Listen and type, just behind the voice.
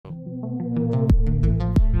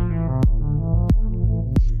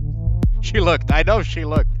she looked. I know she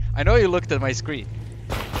looked. I know you looked at my screen.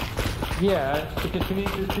 Yeah, because you need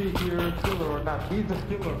to see if you're a killer or not. He's a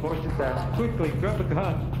killer, voice his ass. Quickly, grab a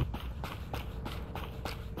gun.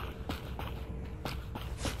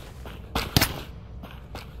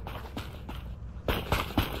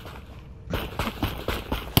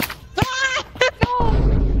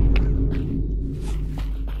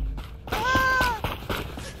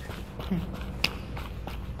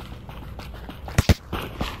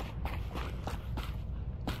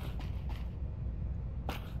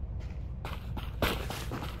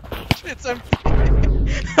 It's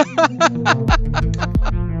empty.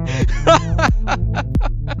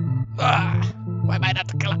 Why am I not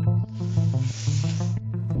the killer?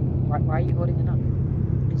 Why are you holding it up?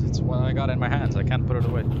 Because it's what I got in my hands. I can't put it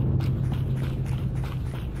away.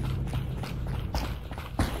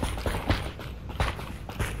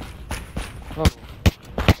 Oh.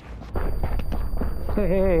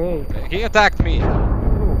 Hey. He attacked me.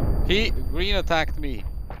 Who? Green attacked me.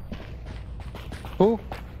 Who?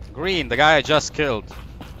 Green, the guy I just killed.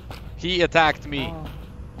 He attacked me. Oh.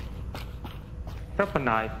 Drop a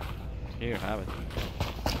knife. Here, have it.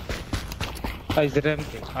 Oh, is it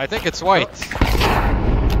empty? I think it's white.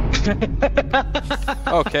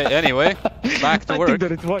 Okay, anyway, back to I work. think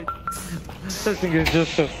that it's white. This thing is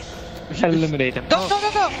just to eliminate him. No!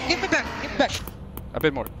 Give me back! Give me back! A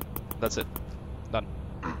bit more. That's it. Done.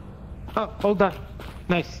 Oh, all done.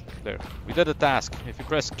 Nice. There. We did the task. If you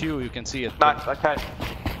press Q, you can see it. Nice, okay.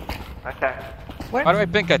 Okay. Where? By the way,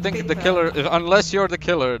 Pink, I think the killer, unless you're the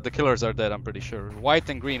killer, the killers are dead, I'm pretty sure. White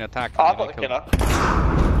and green attacked me. Oh, I'm and not I the killed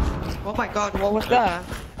killer. Oh my god, what was that?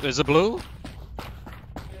 them. There's a blue?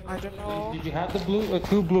 I don't know. Did you have the blue or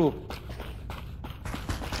two blue?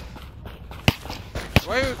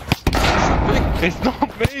 Why are you Pink? It's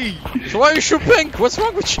not me! So why you shoot Pink? What's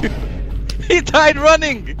wrong with you? He died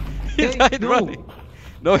running! He Hey, died no. running.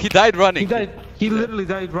 No, he died running. He died. He literally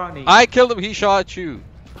died running. I killed him, he shot you.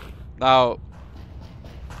 Now,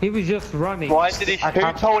 He was just running. Why did he?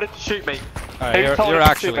 Who told him to shoot me? you're, told you're him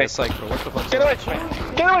to shoot actually me? a psycho. What the fuck? Get away from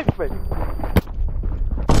me! Get away from me!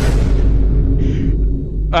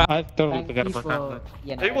 I totally forgot about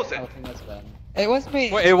that. Who was it? It was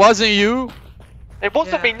me. Wait, it wasn't you? It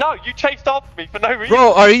wasn't Yeah. me, no! You chased after me for no reason!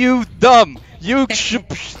 Bro, are you dumb? You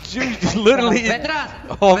literally...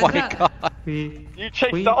 Vedran! Oh my Vedran! god. You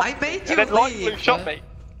chased We- after I made me, you and then Light leave, Blue shot man. me!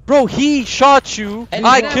 Bro, he shot you, And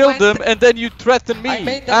I then I killed went- him, and then you threatened I me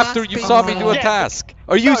made the after last you saw me do a pizza. task.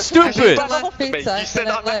 Are you No, stupid? You last ran after me! pizza You said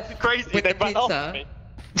and I I'm left acting crazy, with then the ran pizza. after me!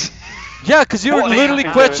 Yeah, because you were What are you literally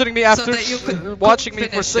doing? questioning me after that you could- watching me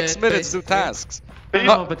couldn't for finish 6 it, minutes do basically. tasks. These,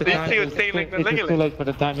 No, but the these time two are is stealing it was too illegally. late for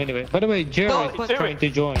the time anyway. By the way, Jared No, is but- trying to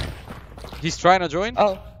join. He's trying to join?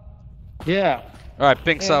 Oh, Yeah. Alright,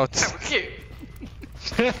 Pink's Yeah. out. Cute!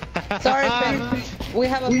 sorry, Ben. We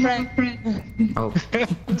have a prank. Oh.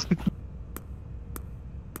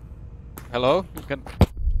 Hello? You can...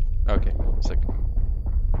 Okay, sick.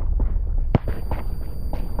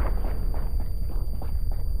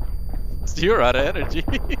 You're out of energy.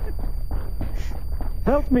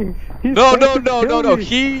 Help me! He's No, trying no, to no, no, kill no. me.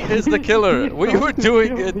 He is the killer. He's We trying were to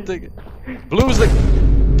doing kill it. me. Blue's the...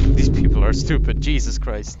 These people are stupid. Jesus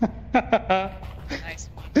Christ. Nice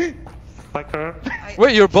one. Like her.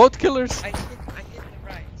 Wait, you're both killers? I hit the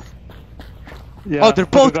right. Yeah, Oh, they're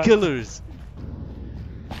put both it on. killers.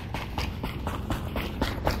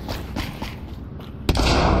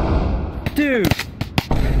 Dude!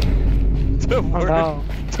 The Oh worst, no.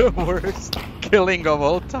 the worst killing of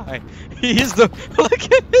all time. He's the... Look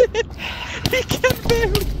at it. He can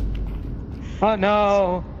barely... Oh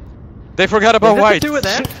no. They forgot about that white. to do with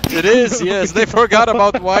that? It is, yes. They forgot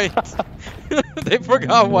about white. They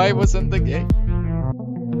forgot white was in the game.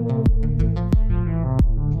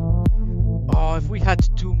 Oh, if we had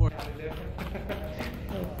 2 more...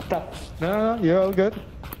 Stop. No, you're all good.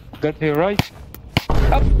 Got here right.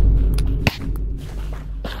 Up.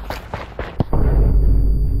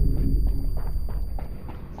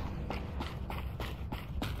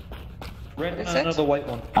 Red Is and it? another white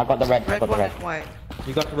one. I got the red. I Red got the one red. and white.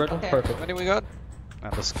 You got the red one? Okay. Perfect. How many we got?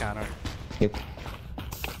 And the scanner. Yep.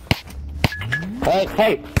 Hey,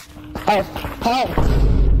 hey! Hey! Hey!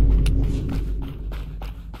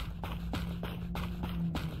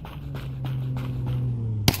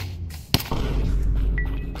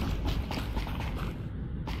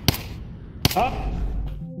 Up!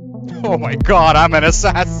 Oh my god, I'm an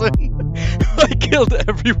assassin! I killed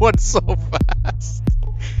everyone so fast!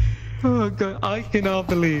 Oh god, I cannot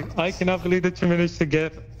believe that you managed to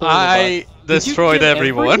get all of I us. Did you destroyed kill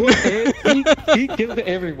everyone. he killed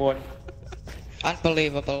everyone.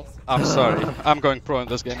 Unbelievable. I'm sorry. I'm going pro in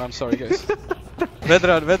this game. I'm sorry, guys.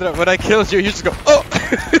 Vedran, when I killed you, you just go, oh!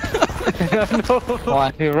 No.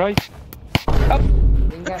 One, two, right.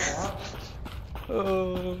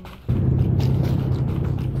 Oh.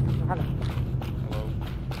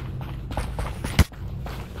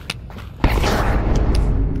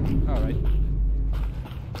 Alright.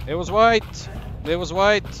 It was white. It was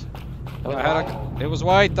white. It was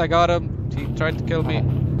white. I got him. He tried to kill me.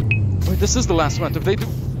 Wait, this is the last round. If they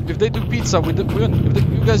do pizza, we win. If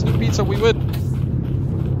you guys do pizza, we win.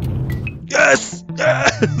 Yes!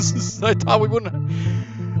 Yes! I thought we wouldn't.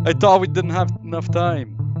 I thought we didn't have enough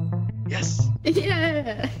time. Yes.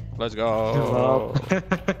 Yeah. Let's go.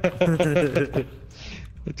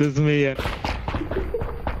 It was me.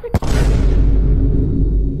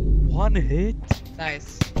 One hit.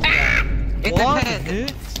 Nice. In the One head.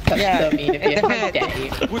 hit. Yeah, I mean, if in you the have head.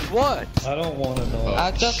 day. With what? I don't want to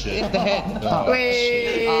know. Just in the head.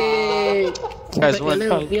 Wait. Guys, But what?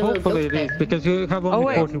 Hopefully it is, because you have only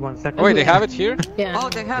wait. 41 seconds. Oh wait, they have it here? Yeah. Oh,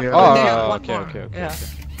 they have. Yeah. Oh, they have one okay, more. okay, okay, Yeah.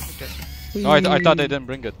 okay. Oh, I thought they didn't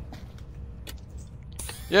bring it.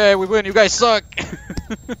 Yeah, we win. You guys suck.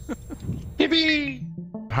 Yippee!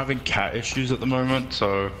 I'm having cat issues at the moment,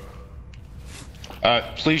 so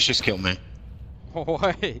please just kill me.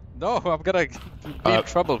 Wait, no, I'm gonna be in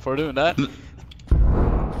trouble for doing that.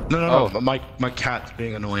 No, my cat's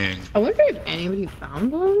being annoying. I wonder if anybody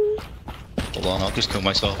found one. Hold on, I'll just kill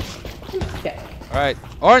myself. Yeah. Alright,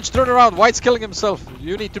 Orange, turn around. White's killing himself.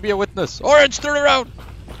 You need to be a witness. Orange, turn around.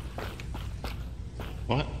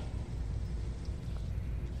 What?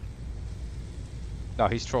 No,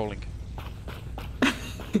 he's trolling.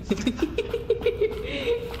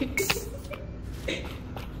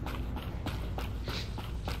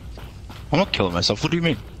 I'm not killing myself. What do you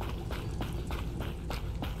mean?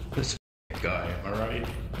 This guy, am I right?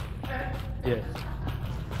 Yes.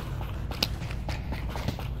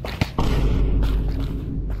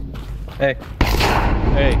 Hey.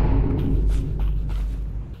 Hey.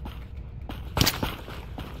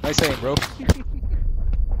 Nice aim, bro.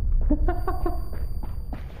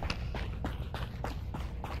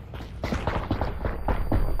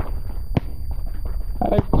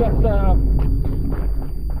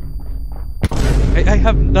 I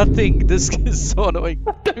have nothing. This is so annoying.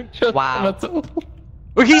 Wow.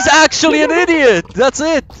 Oh, he's actually an idiot. That's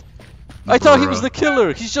it. I thought he was the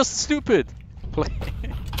killer. He's just stupid. Play.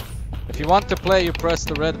 If you want to play, you press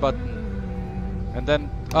the red button and then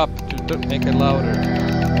up to make it louder.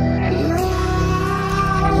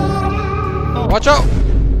 Watch out!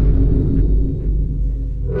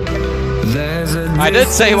 I did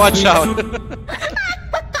say watch out. Oh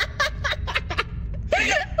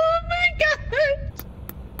my god.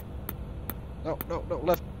 No,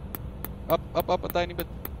 left. Up a tiny bit.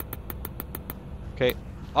 Okay,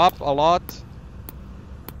 up a lot.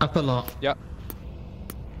 Up a lot. Yeah.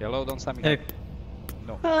 Yellow, don't stand me. Hey.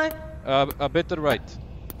 No. Hi. A bit to the right.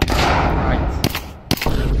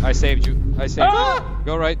 Right. I saved you. I saved you.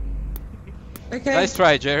 Go right. Okay. Nice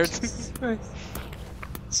try, Jared.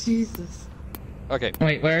 Jesus. Okay.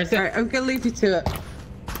 Wait, where is it? Alright, I'm gonna leave you to it.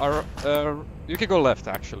 You can go left,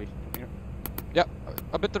 actually. Here. Yeah,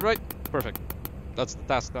 a bit to the right. Perfect. That's the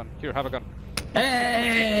task done. Here, have a gun.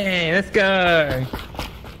 Hey, let's go.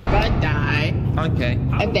 But die. Okay.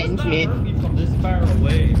 Avenge me. From this far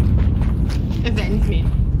away. Avenge me.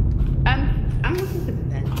 I'm looking to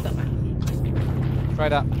defend somebody. Try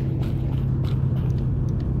that.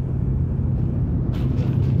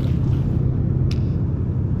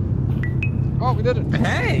 Oh, we did it.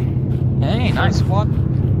 Hey. Hey, nice. One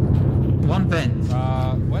vent.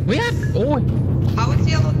 When? We have. Oh. How is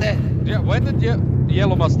Yellow dead? Yeah, when did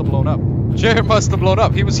Yellow must have blown up? Jared must have blown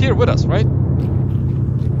up. He was here with us, right?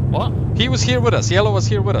 What? He was here with us. Yellow was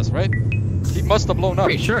here with us, right? He must have blown up.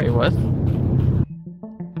 Pretty sure it was.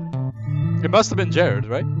 It must have been Jared,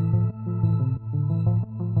 right?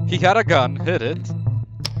 He had a gun, hit it.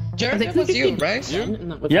 Jared, it was you, right?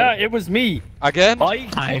 Yeah, it was me. Again?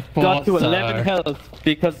 I got to 11 health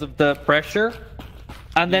because of the pressure,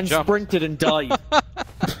 and then jumped. sprinted and died.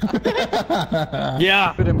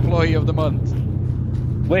 Yeah. Good employee of the month.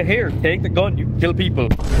 Wait, here, take the gun. You can kill people.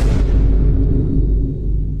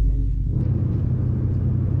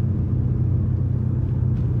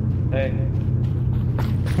 Hey.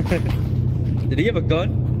 Did he have a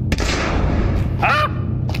gun? Ah!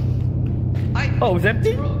 Oh, it was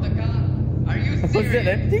empty? The gun. Are you serious? Was it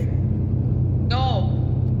empty? No.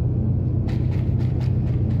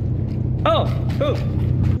 Oh, cool.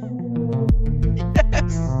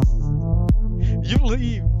 Yes! You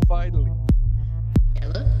leave, finally.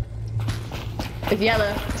 Yellow. It's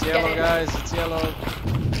yellow. It's yellow, guys. It's yellow.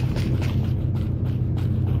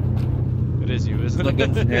 It is you, isn't Look,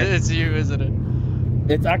 it's it? here. It's you, isn't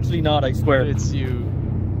it? It's actually not, I swear. It's you.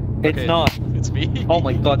 It's Okay, not. It's me. Oh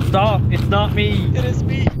my god, stop! It's not me! It is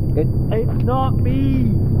me. It's not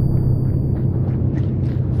me!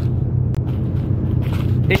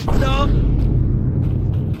 It's not!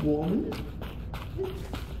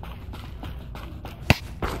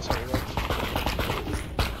 Sorry, Reg.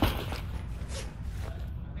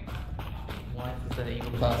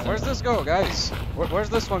 Where's this go, guys? Where's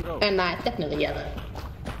this one go? And definitely yellow.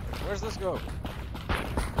 Where's this go?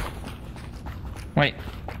 Wait,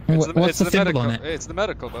 It's what's the symbol medical. on it? It's the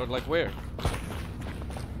medical, but like where?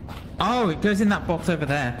 Oh, it goes in that box over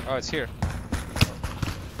there. Oh, it's here.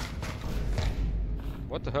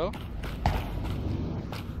 What the hell?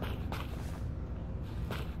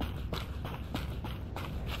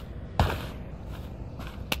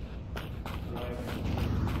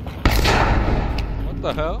 What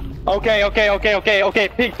the hell? Okay.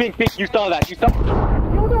 Pink. You saw that. You saw.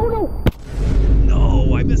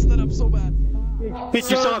 No, I messed that up so bad. Pink,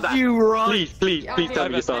 you saw that. You right! Please tell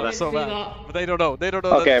me you saw that. So bad. But they don't know. They don't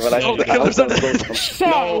know. Okay, that but all the killers are dead.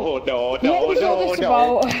 No.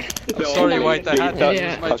 I'm sorry, White. I had to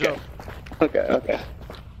Yeah. use my job. Okay.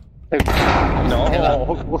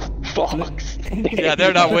 No. Fuck. Yeah,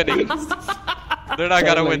 they're not winning. They're not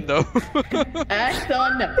gonna win though. I saw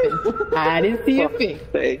nothing. I didn't see a thing.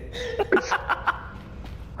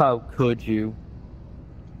 How could you?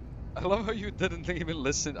 I love how you didn't even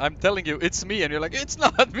listen. I'm telling you, it's me, and you're like, it's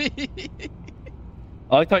not me.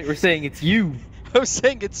 I thought you were saying it's you. I was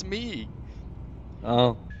saying it's me.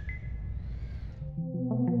 Oh.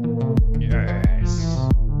 Yes.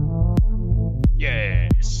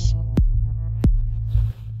 Yes.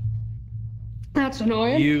 That's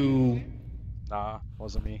annoying. You. Nah,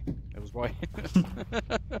 wasn't me. It was White.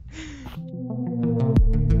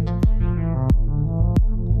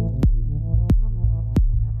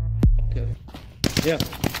 Yeah.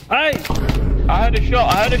 Hey! I had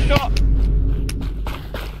a shot!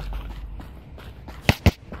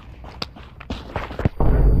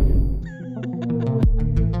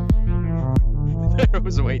 There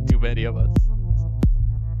was way too many of us.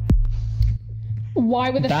 Why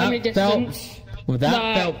were there so many distance?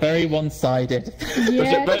 That felt very one-sided.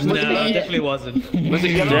 Yeah, No, it definitely wasn't. Was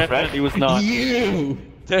it yellow? Definitely was not. You!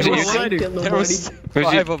 There was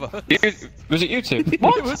 5 of us. Was it you two?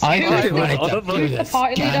 What? It was I five. just wanted to do the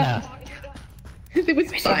party leader. scanner. There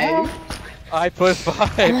was 5. I put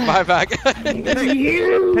 5. My bad.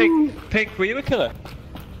 Pink, were you a killer?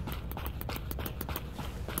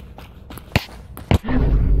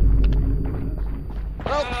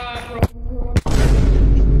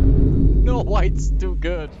 No, White's too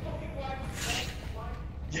good.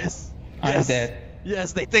 Yes. I'm Yes. dead.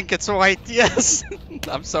 Yes, they think it's White. Yes.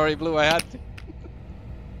 I'm sorry, Blue. I had to.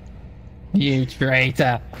 You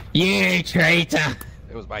traitor! You traitor!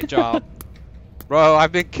 It was my job. Bro,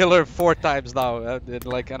 I've been killer 4 times now in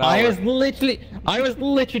like an hour. I was literally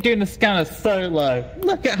doing the scanner solo.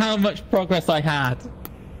 Look at how much progress I had.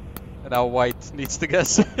 And now White needs to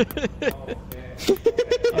guess. I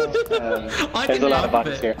There's didn't a lot have of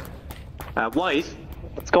bodies it. here. White?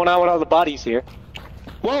 What's going on with all the bodies here?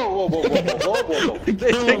 Whoa. They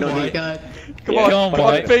think- Oh my god. Come Yeah. on, Go on, come on,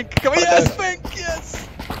 White. Pink. Come on, yes, Pink, yes.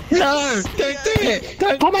 No! Don't do it!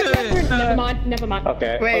 Don't Oh my do god, it! never mind.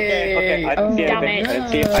 Okay. Wait. I didn't see Damn anything. it. I didn't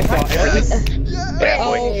see it. I saw everything. Damn,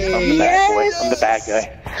 boy. I'm the bad boy. I'm the bad guy.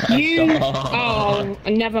 You. Oh,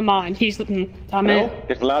 never mind. He's the. Damn No, it.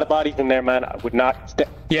 there's a lot of bodies in there, man. I would not step.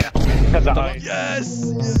 Yeah. Because I.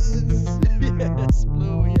 Yes,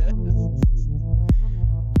 Blue, yes.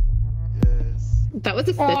 Yes. That was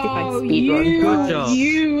a certified Oh, speed you. run. Good job.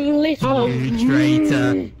 You little. You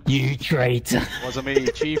traitor! You traitor! Wasn't me,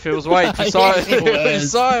 Chief. It was White. You saw Yes, it. it was. You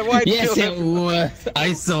saw it. White Yes, killed it him. was!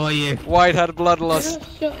 I saw you! White had bloodlust.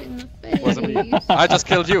 Shot in the face. Wasn't me. I just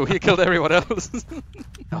killed you. He killed everyone else.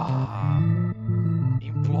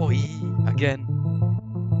 Employee again.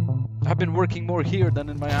 I've been working more here than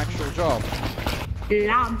in my actual job.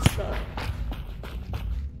 Lancer.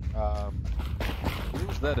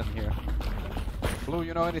 Blue's dead in here. Blue,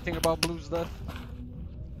 you know anything about Blue's death?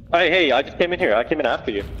 Hey, I just came in here. I came in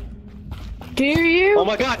after you. Do you? Oh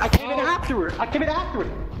my god, I came in afterward.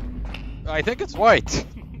 I think it's White.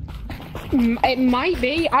 It might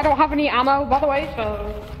be. I don't have any ammo, by the way,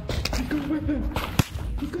 so.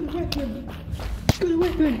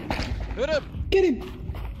 Hit him! Get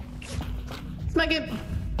him. Smack him.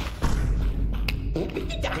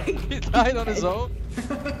 He died on his own.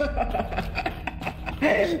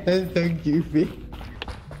 That's so goofy.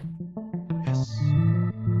 Yes.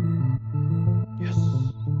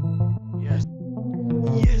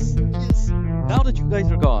 that you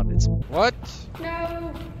guys are gone. It's what?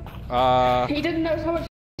 No. He didn't know how much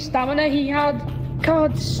stamina he had.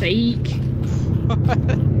 God's sake.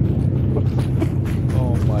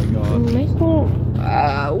 Oh my god. Little.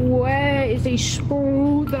 Where is a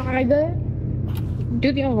screwdriver?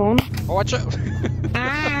 Do the other one. Oh, watch out!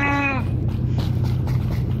 Ah!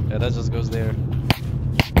 Yeah, that just goes there.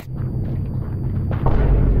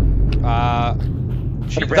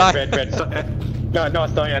 She died. Red. No,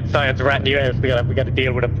 science, rat in the US. We gotta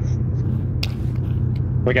deal with him.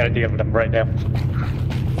 We gotta deal with him right now.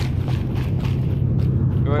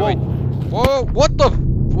 Wait. Whoa, what the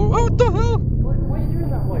hell? Why are you doing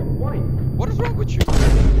that, White? Why? What is wrong with you?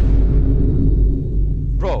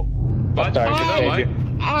 Bro. I'm sorry, just saved you.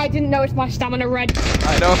 I didn't notice my stamina red.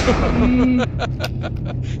 I know.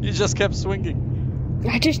 You just kept swinging.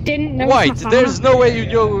 I just didn't know. White, there's no way you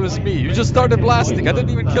knew it was me. You just started blasting. I didn't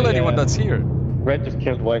even kill anyone that's here. Red just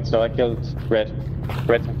killed White, so I killed Red.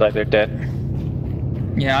 Red seems like they're dead.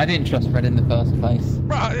 Yeah, I didn't trust Red in the first place.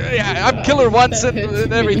 Bro, yeah, I'm killer once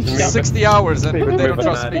in every 60 hours and they don't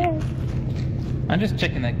trust me. I'm just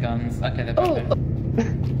checking their guns. Okay, they're back there.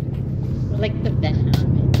 Like the best.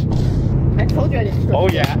 I told you I didn't trust. Oh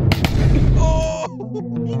yeah. Oh,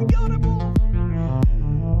 you got him all.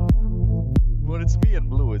 When it's me and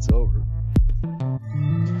blue, it's over.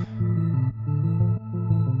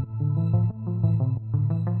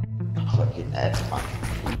 Okay, that's fine.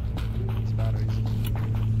 It's batteries.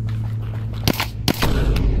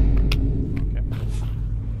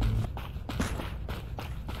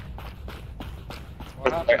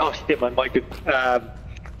 Okay. Oh shit, my mic is...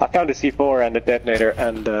 I found a C4 and a detonator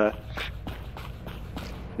and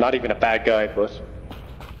not even a bad guy, but...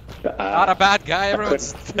 Not a bad guy,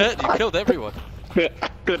 everyone's dead. You killed everyone. I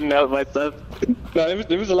couldn't help myself. No,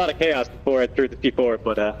 there was a lot of chaos before I threw the P4,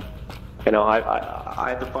 but you know, I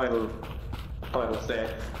had the final say.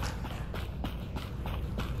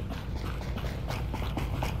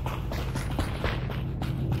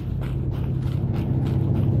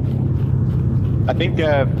 I think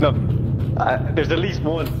look, there's at least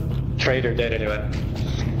one traitor dead anyway.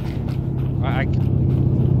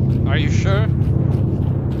 Are you sure?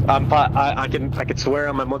 I can swear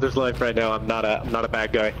on my mother's life right now. I'm not a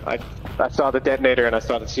bad guy. I saw the detonator and I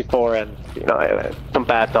saw the C4 and you know some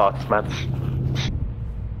bad thoughts, man.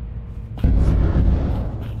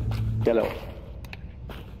 Hello.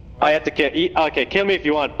 I had to kill. Okay, kill me if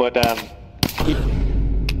you want, but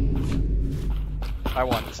I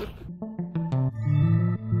want.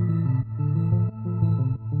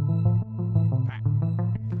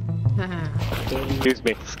 Excuse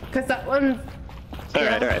me. Because that one's...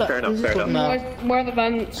 Alright, fair enough. Where are the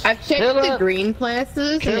vents? I've checked the green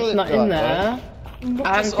places and it's not in there. I'm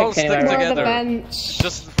Just all stick anywhere. Where are the together. vents?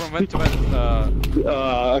 Just from vent to vent.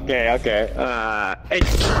 Okay.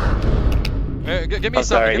 Hey, give me I'm something.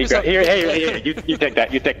 sorry. Give me something. Here. You take that.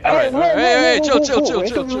 Alright, hey, chill. I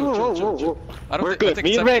don't We're think- I good. think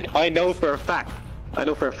Me it's and Red, I know for a fact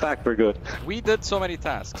we're good. We did so many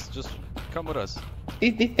tasks. Just come with us.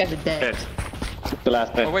 These guys are dead. Yes. The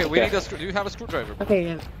last bit. Oh wait, we need a do you have a screwdriver? Okay,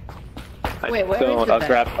 yeah. I Wait, where don't. is it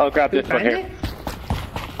then? I'll grab Did this we one find here. it?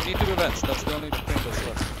 We need to do vents. That's the only thing that's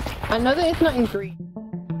left. I know that it's not in green.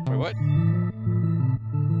 Wait, what?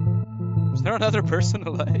 Is there another person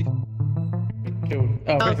alive? Oh,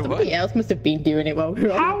 wait, somebody what? else must have been doing it while we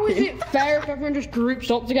were on How the is it fair if everyone just groups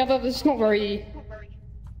up together? This is not very...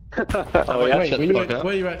 Oh yeah. Wait,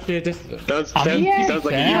 were you actually a distant? Sounds Yeah.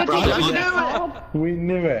 like a huge problem. We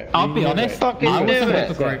knew it. I'll be honest, I wasn't knew with it.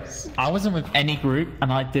 the group. I wasn't with any group,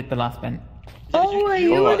 and I did the last vent. Oh,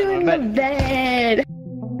 you were doing the bed!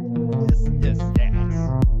 Yes.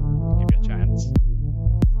 Give you a chance.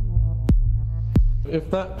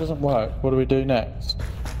 If that doesn't work, what do we do next?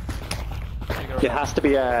 It has to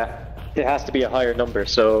be a higher number.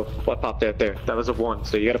 So what popped out there? That was a 1.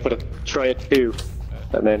 So you got to try a 2,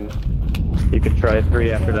 and then you can try a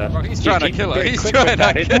 3 after that. Bro, he's trying to kill her. He's trying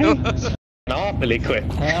to kill her. Awfully quick.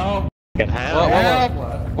 Help!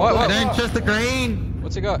 What? I don't trust the green!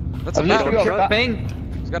 What's he got? That's a You don't battery. trust-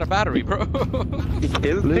 He's got a battery, bro.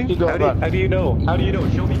 Still think? How do you know? How do you know?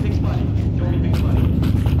 Show me things, buddy.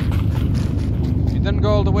 You didn't go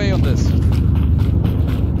all the way on this.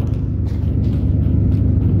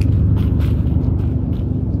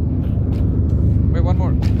 Wait, one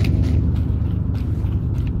more.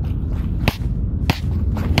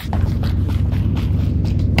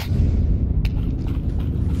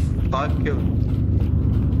 I've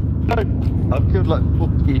killed like 4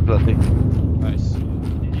 people, I think. Nice.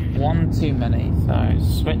 One too many, so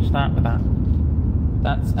switch that with that.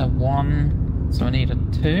 That's a 1, so I need a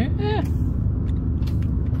 2. Yeah.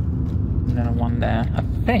 and then a 1 there. I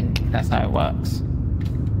think that's how it works.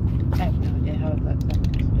 I have no idea how that's done.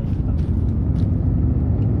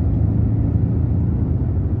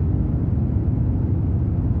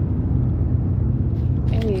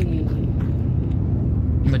 Hey.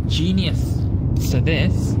 I'm a genius. So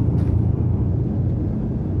this.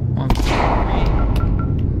 1, 2,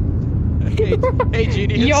 3. Hey,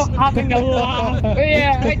 genius. You're having a laugh.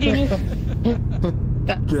 Yeah, I do.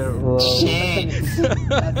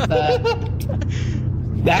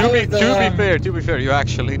 To be fair, you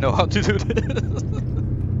actually know how to do this.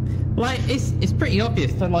 Like, it's pretty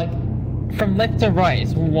obvious. So, like, from left to right,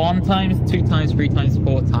 it's 1 times, 2 times, 3 times,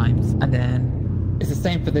 4 times, and then it's the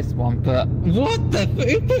same for this one. But what the?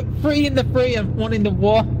 Who put 3 in the 3 and 1 in the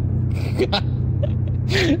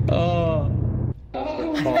 1? Oh.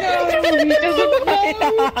 No, he doesn't know.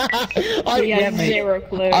 He has zero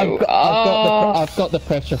clue. I've got the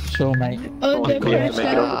pressure for sure, mate. Under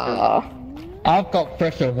pressure. I've got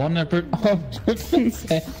pressure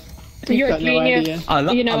 100%. You're a genius.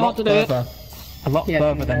 You know how to do it. A lot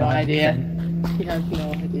further than I idea. He has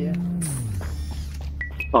no idea.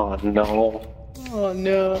 Oh no. Oh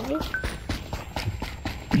no.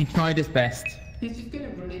 He tried his best. He's just gonna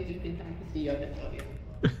run into the fantasy of it.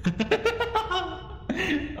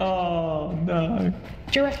 Oh no.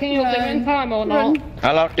 Do you reckon you'll do it in time or not?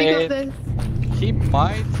 Hello, Dave. He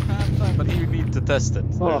might have time, but you need to test it.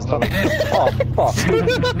 Oh, fuck.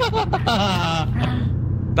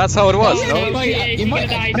 That's how it was, no? You might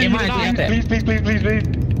get it. Please.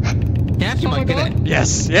 Yeah, you might get it.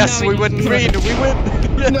 Yes, no, we win 3, we win!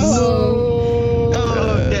 Yes! No!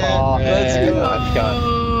 Oh, let's go. I've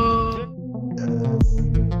got.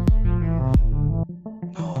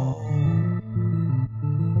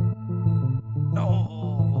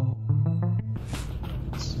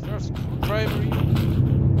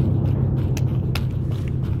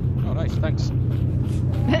 Oh, nice, thanks.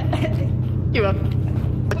 You're welcome.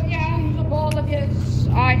 Put your hands up, all of you.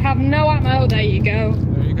 I have no ammo. There you go.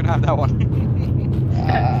 You can have that one.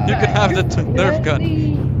 You can have the Nerf gun. Do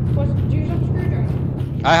you have a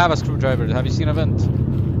screwdriver? I have a screwdriver. Have you seen a vent?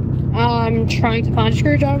 I'm trying to find a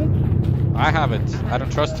screwdriver. I have it. I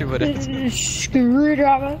don't trust you with it.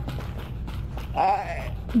 Screwdriver.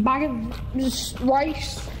 Bag of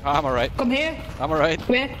rice. I'm alright. Come here. I'm alright.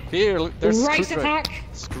 Come here. Here, look, there's Rice screwdriver. attack.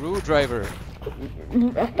 Screwdriver.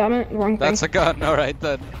 Damn it, wrong thing. That's a gun. Alright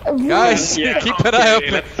then. Guys, keep an eye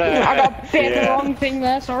open. I got bit the wrong thing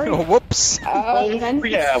there, sorry. Oh, whoops. Vent.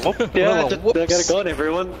 Yeah, whoops. Yeah, I got a gun,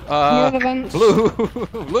 everyone. Near the vents. Blue.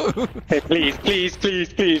 Blue. Hey, please,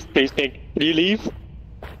 Pink. Can you leave?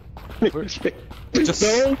 Just...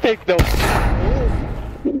 No, Pink, no.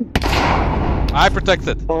 I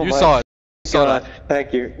protected. Oh, you saw it. You saw God, that.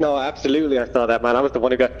 thank you. No, absolutely, I saw that, man. I was the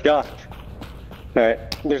one who got shot.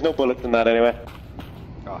 Alright, there's no bullets in that anyway.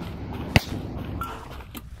 Oh.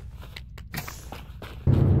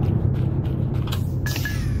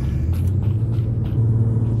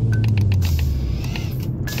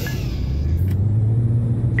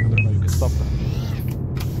 I don't know, you can stop that.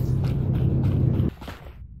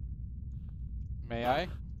 May I?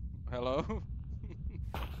 Hello?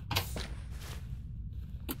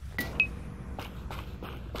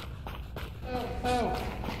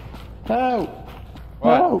 Oh!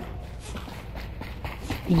 What? Oh!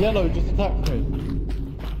 Yellow just attacked me.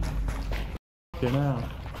 Okay, now.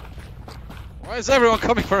 Why is everyone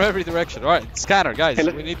coming from every direction? Alright, scanner, guys,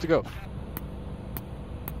 we need to go.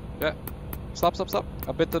 Yeah. Stop.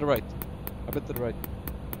 A bit to the right.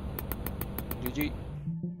 GG.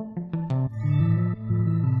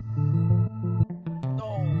 No,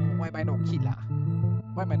 why am I no killer?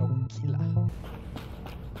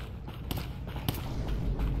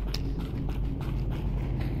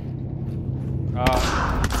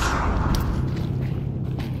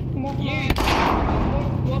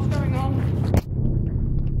 What's going on?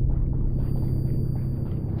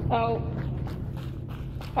 Oh.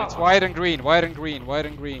 It's white and green.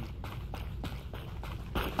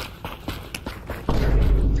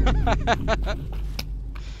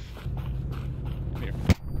 Here.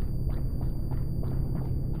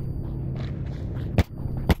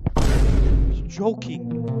 He's joking.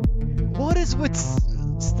 What is with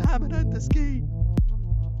stamina in this game?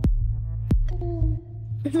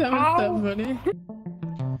 That was so funny.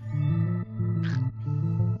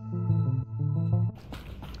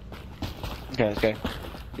 Okay.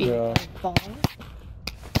 Yeah.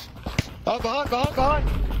 Oh, God.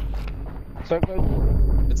 So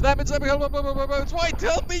good. It's them, it's white,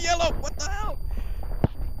 help me, yellow, what the hell?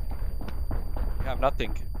 You have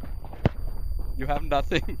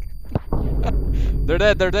nothing. They're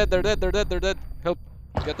dead. Help.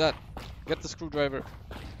 Get that. Get the screwdriver.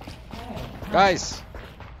 Guys,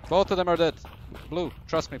 both of them are dead. Blue,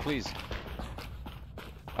 trust me, please.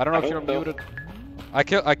 I don't know if you're muted. I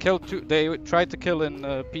killed two. They tried to kill in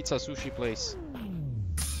pizza sushi place.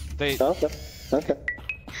 They. Okay.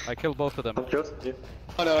 I killed both of them.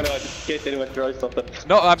 Oh no, just in case anyone throws something.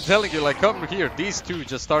 No, I'm telling you, like, come here. These two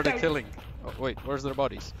just started killing. Oh, wait, where's their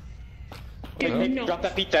bodies? Hey, drop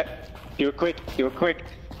that pizza. Do it quick.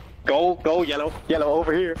 Go, yellow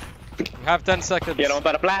over here. You have 10 seconds. Yellow, I'm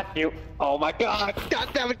about to blast you. Oh my god. God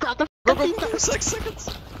damn it, grab the Go for 6 seconds.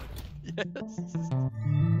 Yes.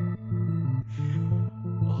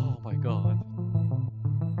 Oh my god.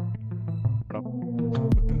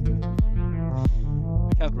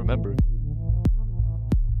 I can't remember.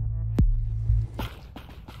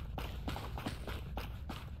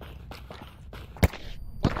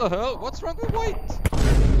 What the hell? What's wrong with white?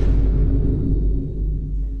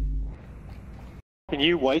 Can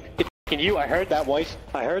you white? Can you? I heard that white.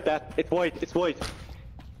 I heard that. It's white. It's white.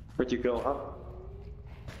 Where'd you go, huh?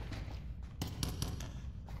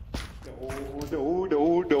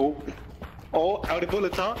 No. Oh, out of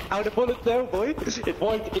bullets, huh? Out of bullets now, boy. It's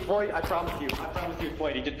white. It's white. I promise you. It's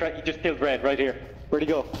white. He just killed red right here. Where'd he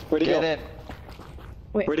go? Get in.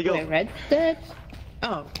 Wait, Where'd he go? Red's dead?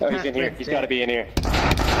 Oh, he's in here. He's got to be in here.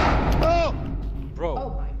 Oh! Bro. Oh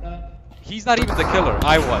my god. He's not even the killer.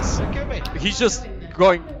 I was. He's just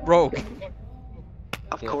going rogue.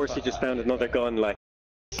 Of course, he just found another gun, like,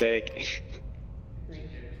 sake.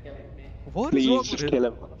 What is wrong with just him? kill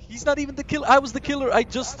him. He's not even the killer. I was the killer. I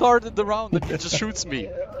just started the round and he just shoots me.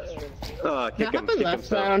 Oh, That happened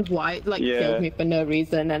last round. White killed me for no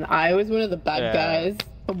reason, and I was one of the bad guys.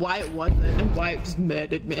 White wasn't, and White just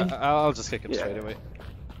murdered me. I'll just kick him straight away.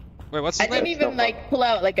 Wait, what's his I didn't name? even pull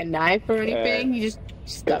out a knife or anything. He just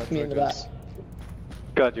stuck me in the butt.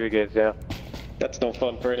 Godriguez, yeah. That's no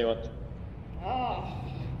fun for anyone.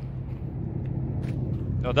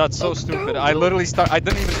 No, that's so stupid. I literally I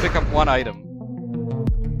didn't even pick up one item.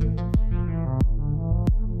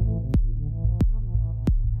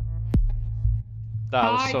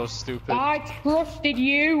 That was so stupid. I trusted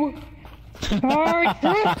you. I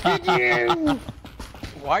trusted you.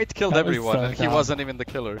 White killed That was everyone, so and he dumb. wasn't even the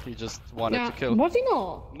killer. He just wanted to kill. Was he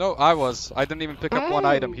not? No, I was. I didn't even pick up one Oh.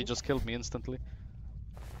 item. He just killed me instantly.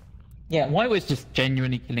 Yeah, White was just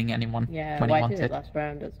genuinely killing anyone Yeah, when he White did it wanted. last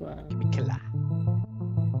round as well. Give me killer.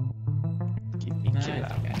 Give me No, killer.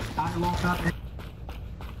 it's okay.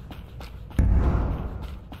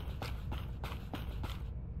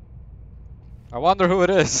 I wonder who it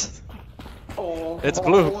is. It's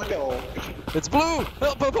blue. No. It's blue.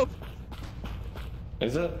 Help.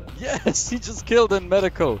 Is it? Yes, he just killed in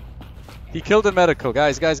medical. He killed in medical.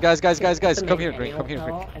 Guys. Come here, Green. Come here,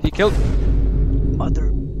 Green. He killed.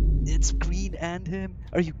 Mother. It's Green and him.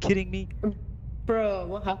 Are you kidding me? Bro,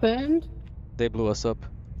 what happened? They blew us up.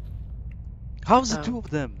 How's the two of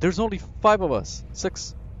them? There's only 5 of us.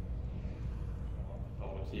 6.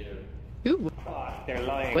 Ooh. They're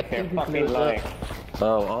lying. What They're did he fucking do? lying.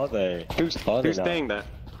 Oh, are they? Who's saying that?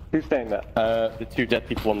 Who's saying that? The two dead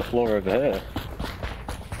people on the floor over here.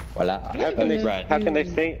 Voila. How can they? Right. How can they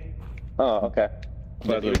say? Oh, okay.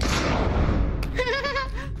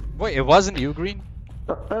 Wait, it wasn't you, Green?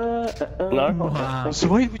 No? So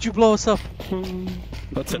why would you blow us up? I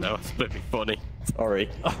don't know, it's a bit funny. Sorry.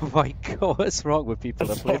 Oh my god, what's wrong with people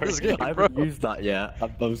that play this game, I bro? haven't used that yet. I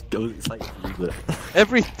was excited to use it.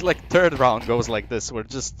 Every third round goes like this, where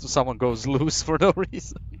just someone goes loose for no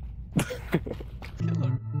reason.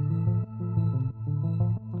 Killer.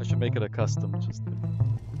 I should make it a custom. Just.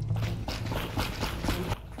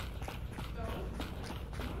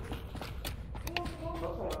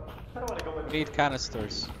 Need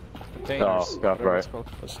canisters. Containers. Oh, God, whatever right. it's called.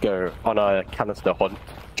 Let's go on a canister hunt.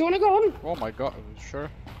 Do you want to go on? Oh my god, sure.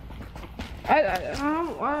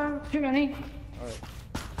 Too many. Alright.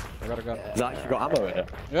 I got a gun. Has that actually got ammo in it?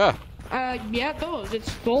 Yeah. Yeah, it does. It's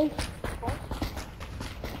full.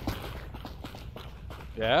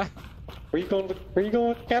 Yeah? Where you going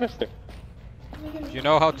with canister? Do you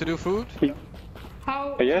know how to do food?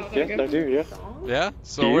 How? Yes, I do. Yes. Yeah?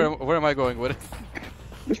 So Do you? where am I going with it?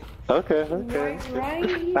 Okay.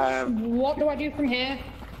 Right. What do I do from here?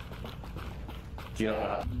 Do you know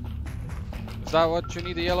that? Is that what you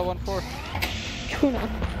need the yellow one for?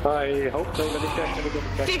 I hope so. Let me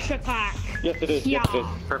check. Fish attack. Yes, it is. Yeah. Yes, it is.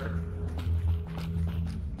 Perfect.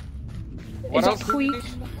 What Is else it do you sweet?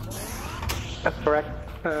 need? That's correct.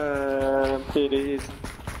 It is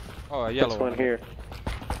Oh, a yellow this one here.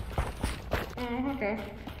 Okay.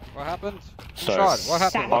 What happened? So, Shot. What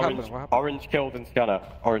happened? What orange, happened? What happened? orange killed in scanner.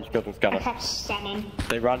 Orange killed in I scanner. have salmon.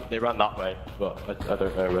 They ran that way, but I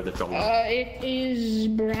don't know where they've gone. It is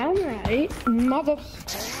brown, right? Mother.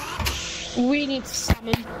 We need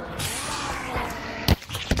salmon.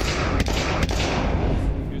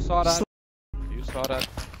 You saw that? You saw that?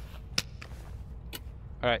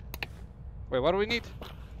 Alright. Wait, what do we need?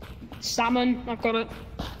 Salmon, I've got it.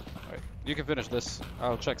 Alright, you can finish this.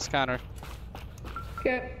 I'll check scanner.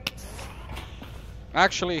 Okay.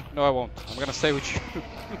 Actually, no I won't. I'm gonna stay with you.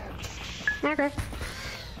 Okay.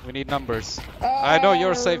 We need numbers. I know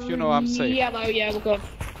you're safe, you know I'm safe. Yellow, yeah, we're good.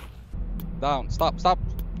 Down. Stop, stop.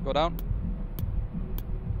 Go down.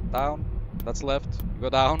 Down. That's left. Go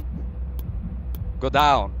down. Go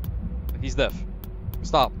down. He's deaf.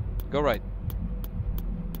 Stop. Go right.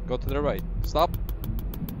 Go to the right. Stop.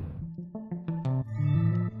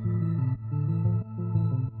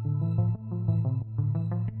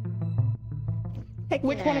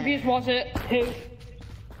 Which one of you was it? Who?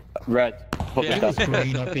 Red. Put It the was desk.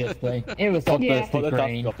 green, obviously. It was Put obviously the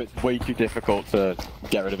green. desk up. It's way too difficult to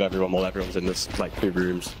get rid of everyone while everyone's in this like 2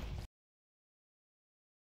 rooms.